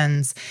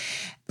litigations,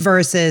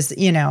 versus,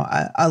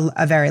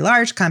 a very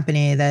large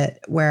company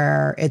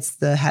where it's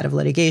the head of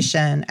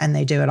litigation and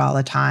they do it all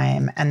the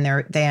time and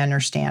they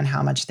understand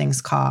how much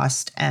things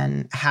cost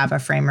and have a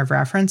frame of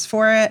reference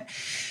for it.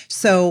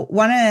 So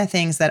one of the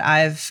things that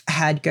I've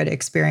had good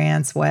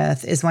experience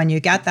with is when you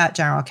get that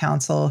general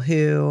counsel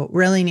who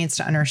really needs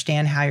to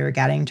understand how you're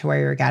getting to where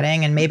you're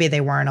getting, and maybe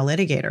they weren't a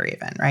litigator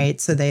even,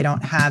 right? So they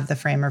don't have the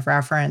frame of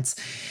reference.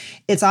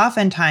 It's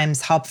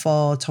oftentimes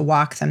helpful to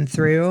walk them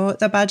through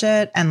the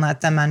budget and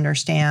let them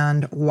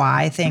understand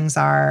why things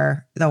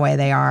are the way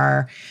they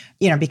are,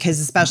 because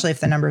especially if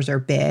the numbers are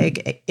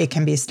big, it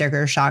can be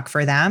sticker shock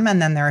for them.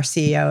 And then their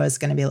CEO is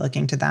going to be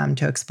looking to them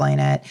to explain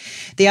it.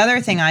 The other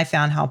thing I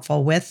found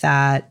helpful with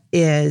that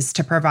is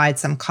to provide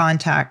some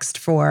context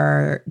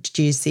for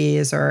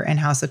GCs or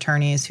in-house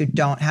attorneys who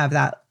don't have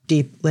that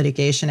deep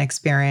litigation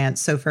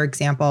experience. So for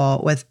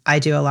example, I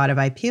do a lot of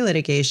IP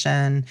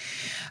litigation,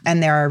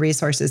 and there are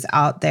resources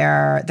out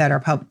there that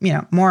are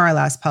more or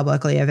less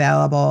publicly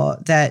available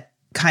that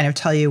kind of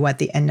tell you what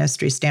the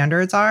industry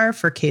standards are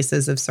for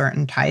cases of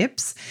certain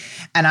types.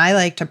 And I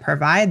like to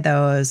provide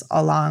those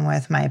along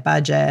with my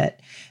budget.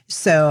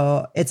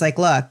 So it's like,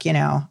 look,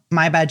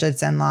 my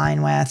budget's in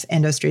line with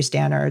industry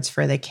standards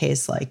for the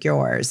case like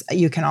yours.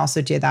 You can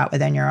also do that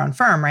within your own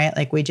firm, right?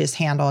 Like we just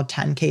handled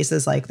 10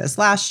 cases like this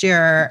last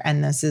year,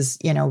 and this is,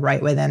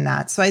 right within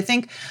that. So I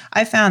think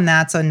I found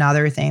that's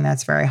another thing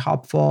that's very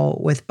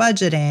helpful with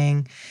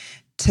budgeting,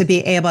 to be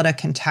able to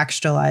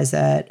contextualize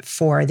it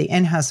for the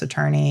in-house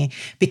attorney,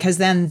 because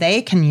then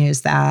they can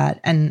use that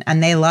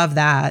and they love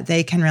that.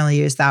 They can really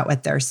use that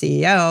with their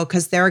CEO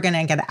because they're going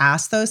to get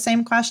asked those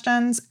same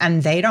questions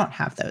and they don't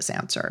have those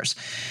answers.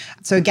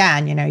 So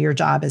again, your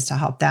job is to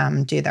help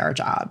them do their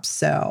job.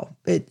 So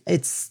it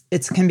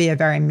can be a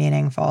very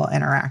meaningful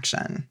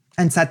interaction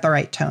and set the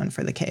right tone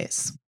for the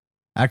case.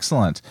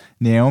 Excellent.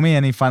 Naomi,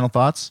 any final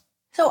thoughts?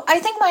 So I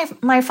think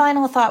my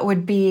final thought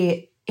would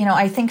be,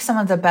 I think some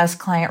of the best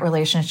client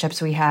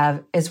relationships we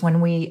have is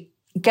when we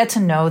get to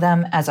know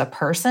them as a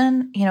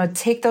person,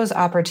 take those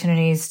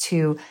opportunities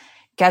to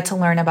get to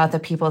learn about the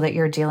people that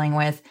you're dealing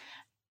with.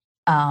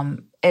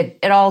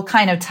 It all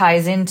kind of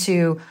ties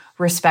into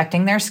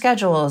respecting their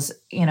schedules,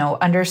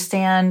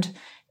 understand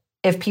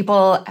if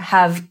people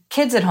have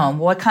kids at home,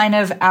 what kind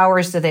of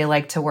hours do they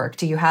like to work?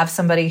 Do you have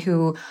somebody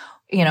who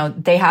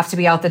they have to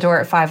be out the door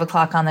at 5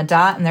 o'clock on the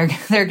dot, and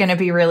they're going to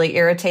be really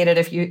irritated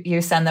if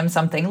you send them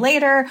something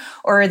later?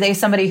 Or are they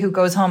somebody who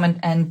goes home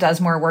and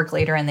does more work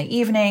later in the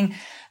evening?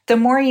 The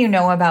more you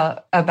know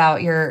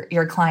about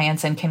your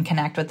clients and can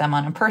connect with them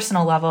on a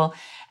personal level.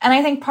 And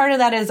I think part of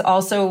that is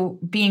also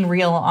being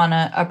real on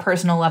a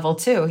personal level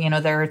too.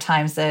 There are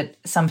times that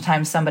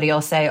sometimes somebody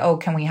will say, oh,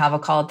 can we have a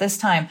call at this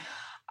time?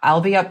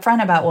 I'll be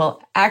upfront about,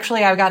 well,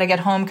 actually, I've got to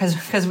get home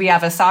because we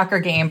have a soccer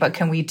game, but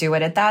can we do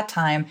it at that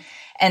time?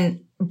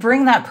 And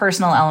bring that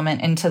personal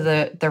element into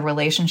the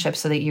relationship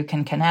so that you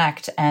can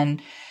connect.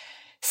 And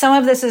some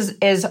of this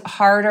is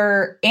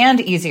harder and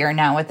easier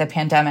now with the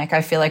pandemic.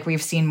 I feel like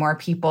we've seen more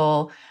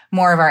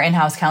of our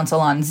in-house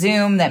counsel on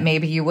Zoom that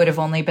maybe you would have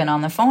only been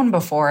on the phone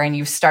before, and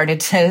you've started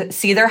to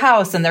see their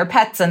house and their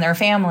pets and their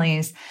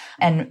families.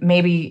 And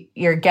maybe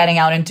you're getting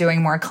out and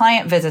doing more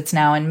client visits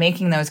now and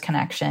making those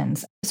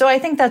connections. So I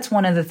think that's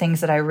one of the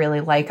things that I really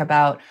like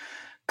about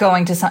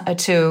going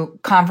to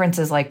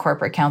conferences like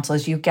Corporate Counsel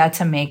is you get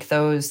to make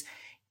those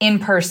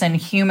in-person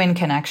human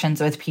connections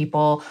with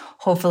people.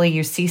 Hopefully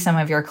you see some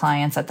of your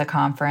clients at the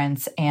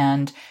conference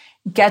and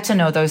get to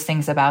know those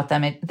things about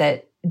them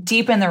that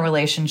deepen the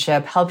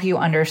relationship, help you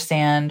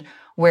understand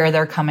where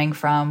they're coming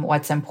from,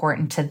 what's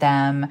important to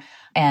them,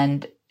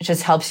 and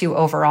just helps you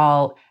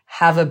overall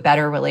have a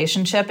better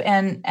relationship.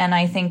 And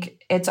I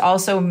think it's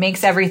also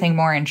makes everything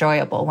more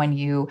enjoyable when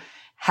you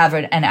have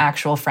an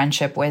actual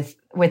friendship with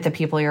the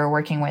people you're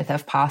working with,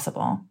 if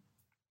possible.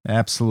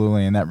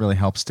 Absolutely. And that really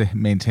helps to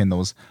maintain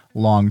those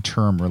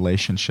long-term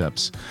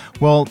relationships.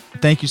 Well,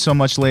 thank you so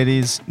much,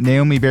 ladies.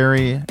 Naomi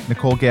Berry,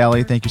 Nicole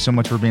Galley, thank you so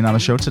much for being on the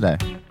show today.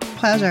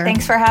 Pleasure.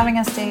 Thanks for having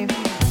us, Dave.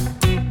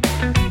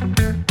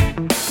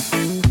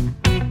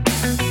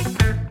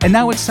 And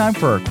now it's time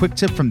for a quick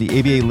tip from the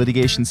ABA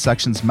Litigation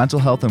Section's Mental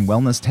Health and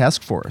Wellness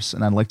Task Force.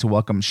 And I'd like to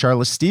welcome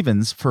Sharla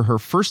Stevens for her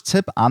first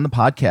tip on the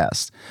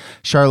podcast.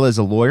 Sharla is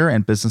a lawyer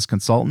and business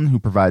consultant who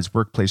provides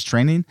workplace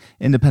training,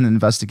 independent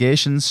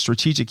investigations,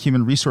 strategic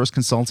human resource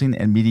consulting,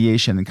 and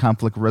mediation and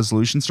conflict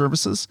resolution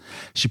services.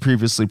 She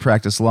previously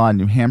practiced law in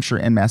New Hampshire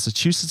and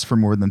Massachusetts for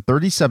more than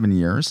 37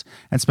 years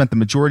and spent the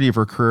majority of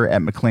her career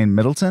at McLean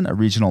Middleton, a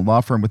regional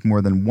law firm with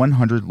more than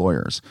 100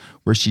 lawyers,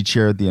 where she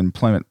chaired the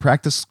employment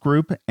practice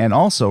group and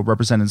also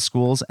represented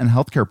schools and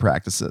healthcare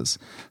practices.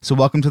 So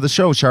welcome to the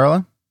show,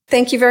 Sharla.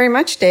 Thank you very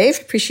much, Dave.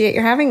 Appreciate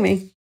your having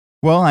me.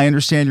 Well, I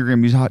understand you're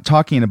going to be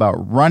talking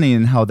about running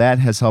and how that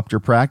has helped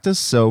your practice.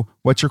 So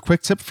what's your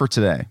quick tip for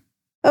today?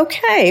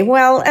 Okay.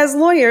 Well, as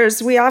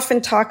lawyers, we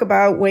often talk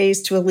about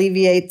ways to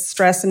alleviate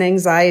stress and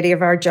anxiety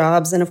of our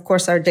jobs and, of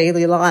course, our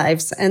daily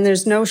lives. And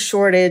there's no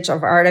shortage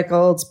of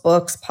articles,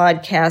 books,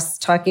 podcasts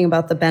talking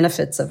about the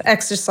benefits of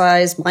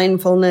exercise,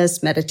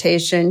 mindfulness,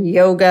 meditation,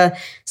 yoga,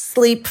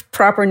 sleep,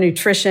 proper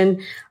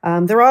nutrition.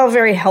 They're all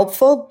very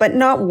helpful, but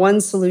not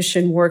one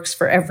solution works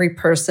for every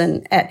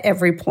person at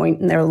every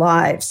point in their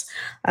lives.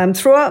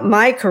 Throughout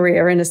my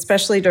career, and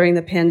especially during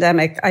the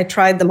pandemic, I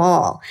tried them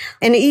all,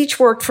 and each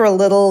worked for a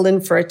little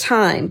and for a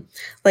time.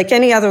 Like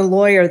any other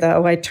lawyer,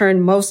 though, I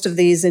turned most of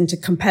these into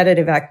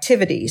competitive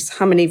activities.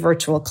 How many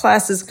virtual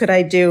classes could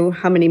I do?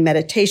 How many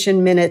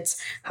meditation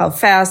minutes? How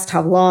fast?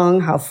 How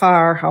long? How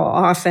far? How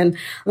often?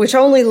 Which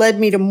only led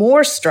me to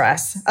more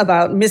stress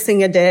about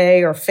missing a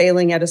day or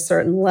failing at a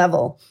certain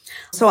level.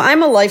 So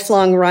I'm a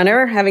lifelong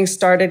runner, having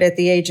started at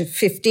the age of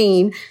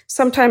 15,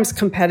 sometimes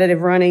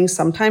competitive running,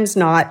 sometimes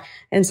not,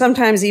 and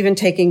sometimes even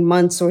taking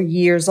months or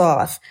years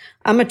off.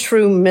 I'm a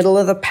true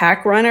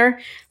middle-of-the-pack runner,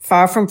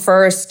 far from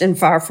first and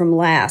far from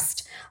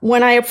last.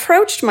 When I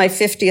approached my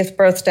 50th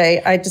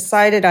birthday, I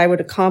decided I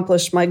would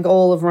accomplish my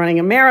goal of running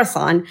a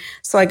marathon,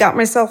 so I got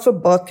myself a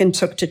book and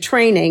took to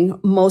training,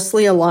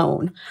 mostly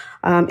alone.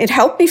 It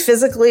helped me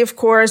physically, of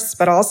course,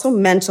 but also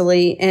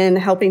mentally in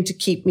helping to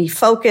keep me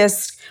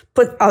focused,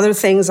 put other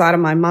things out of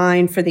my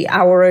mind for the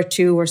hour or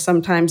two or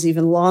sometimes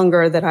even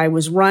longer that I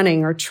was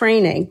running or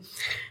training.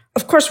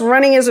 Of course,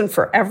 running isn't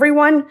for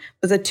everyone,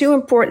 but the two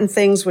important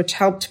things which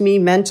helped me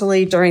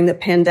mentally during the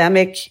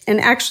pandemic and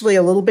actually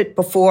a little bit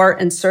before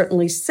and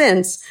certainly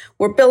since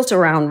were built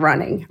around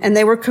running, and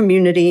they were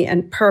community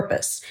and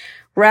purpose.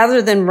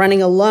 Rather than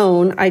running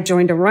alone, I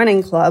joined a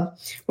running club,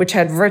 which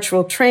had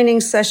virtual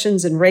training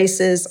sessions and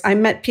races. I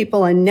met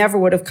people I never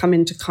would have come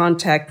into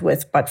contact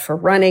with but for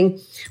running.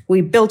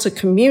 We built a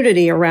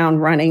community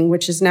around running,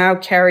 which is now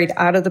carried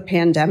out of the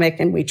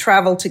pandemic, and we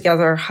travel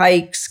together,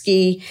 hike,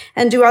 ski,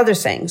 and do other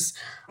things.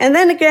 And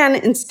then again,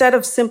 instead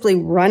of simply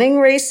running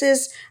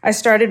races, I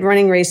started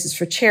running races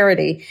for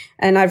charity,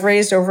 and I've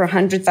raised over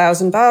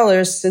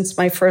 $100,000 since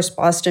my first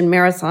Boston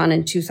Marathon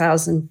in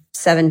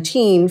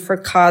 2017 for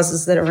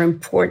causes that are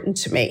important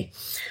to me.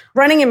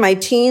 Running in my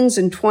teens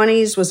and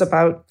 20s was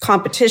about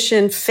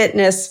competition,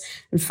 fitness,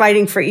 and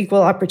fighting for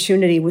equal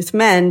opportunity with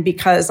men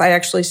because I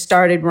actually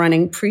started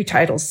running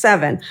pre-Title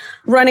VII.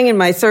 Running in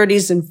my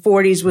 30s and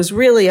 40s was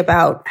really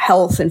about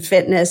health and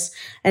fitness,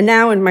 and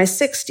now in my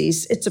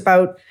 60s, it's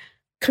about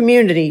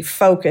community,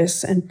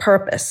 focus, and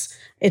purpose.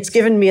 It's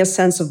given me a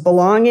sense of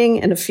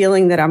belonging and a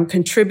feeling that I'm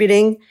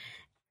contributing,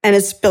 and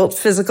it's built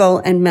physical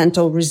and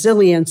mental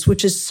resilience,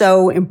 which is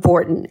so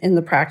important in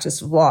the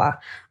practice of law.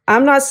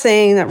 I'm not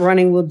saying that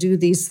running will do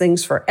these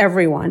things for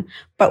everyone,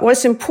 but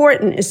what's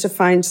important is to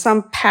find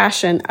some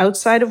passion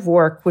outside of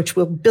work which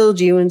will build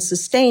you and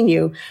sustain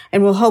you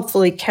and will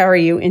hopefully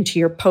carry you into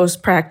your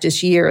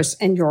post-practice years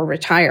and your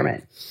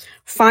retirement.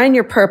 Find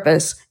your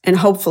purpose, and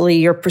hopefully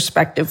your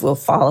perspective will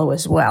follow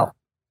as well.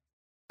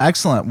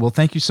 Excellent. Well,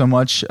 thank you so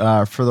much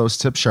for those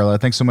tips,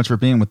 Charlotte. Thanks so much for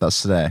being with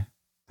us today.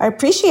 I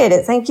appreciate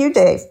it. Thank you,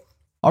 Dave.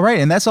 All right,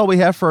 and that's all we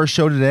have for our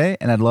show today,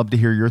 and I'd love to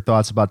hear your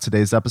thoughts about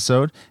today's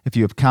episode. If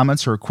you have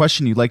comments or a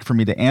question you'd like for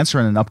me to answer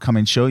in an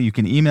upcoming show, you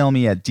can email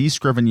me at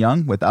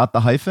dscrivenyoung without the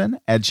hyphen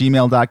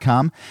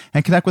 @gmail.com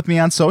and connect with me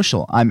on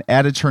social. I'm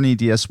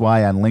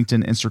 @AttorneyDSY on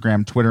LinkedIn,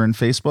 Instagram, Twitter, and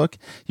Facebook.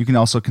 You can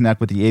also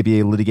connect with the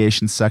ABA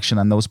litigation section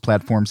on those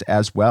platforms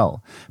as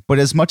well. But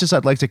as much as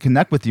I'd like to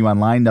connect with you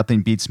online,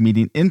 nothing beats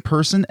meeting in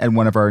person at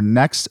one of our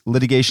next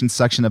litigation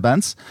section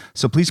events.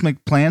 So please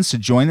make plans to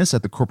join us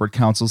at the Corporate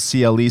Counsel's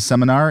CLE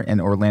seminar in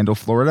Orlando,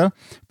 Florida,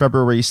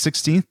 February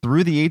 16th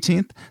through the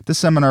 18th. This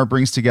seminar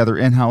brings together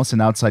in-house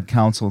and outside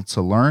counsel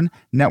to learn,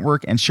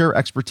 network, and share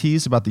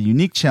expertise about the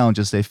unique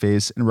challenges they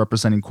face in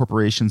representing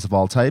corporations of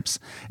all types.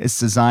 It's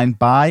designed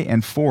by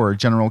and for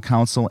general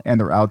counsel and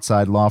their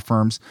outside law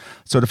firms.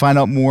 So to find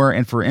out more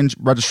and for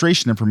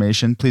registration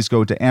information, please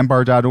go to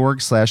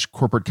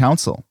ambar.org/corporate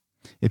counsel.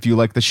 If you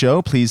like the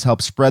show, please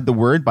help spread the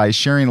word by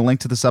sharing a link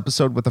to this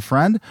episode with a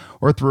friend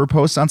or through a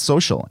post on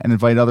social, and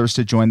invite others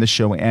to join the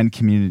show and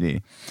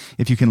community.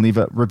 If you can leave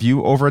a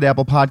review over at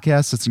Apple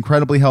Podcasts, it's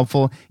incredibly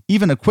helpful.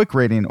 Even a quick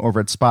rating over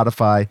at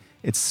Spotify,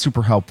 it's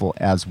super helpful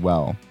as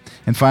well.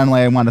 And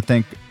finally, I want to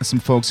thank some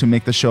folks who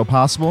make the show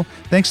possible.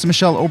 Thanks to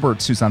Michelle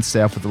Oberts, who's on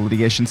staff with the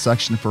litigation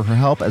section, for her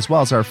help, as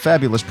well as our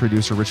fabulous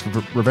producer, Rich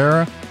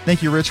Rivera.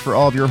 Thank you, Rich, for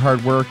all of your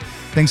hard work.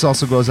 Thanks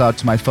also goes out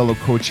to my fellow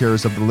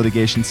co-chairs of the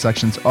litigation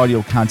section's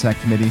audio content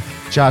committee,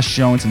 Josh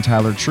Jones and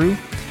Tyler True.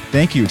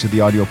 Thank you to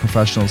the audio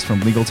professionals from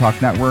Legal Talk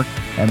Network.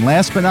 And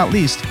last but not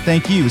least,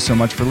 thank you so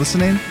much for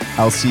listening.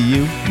 I'll see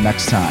you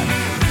next time.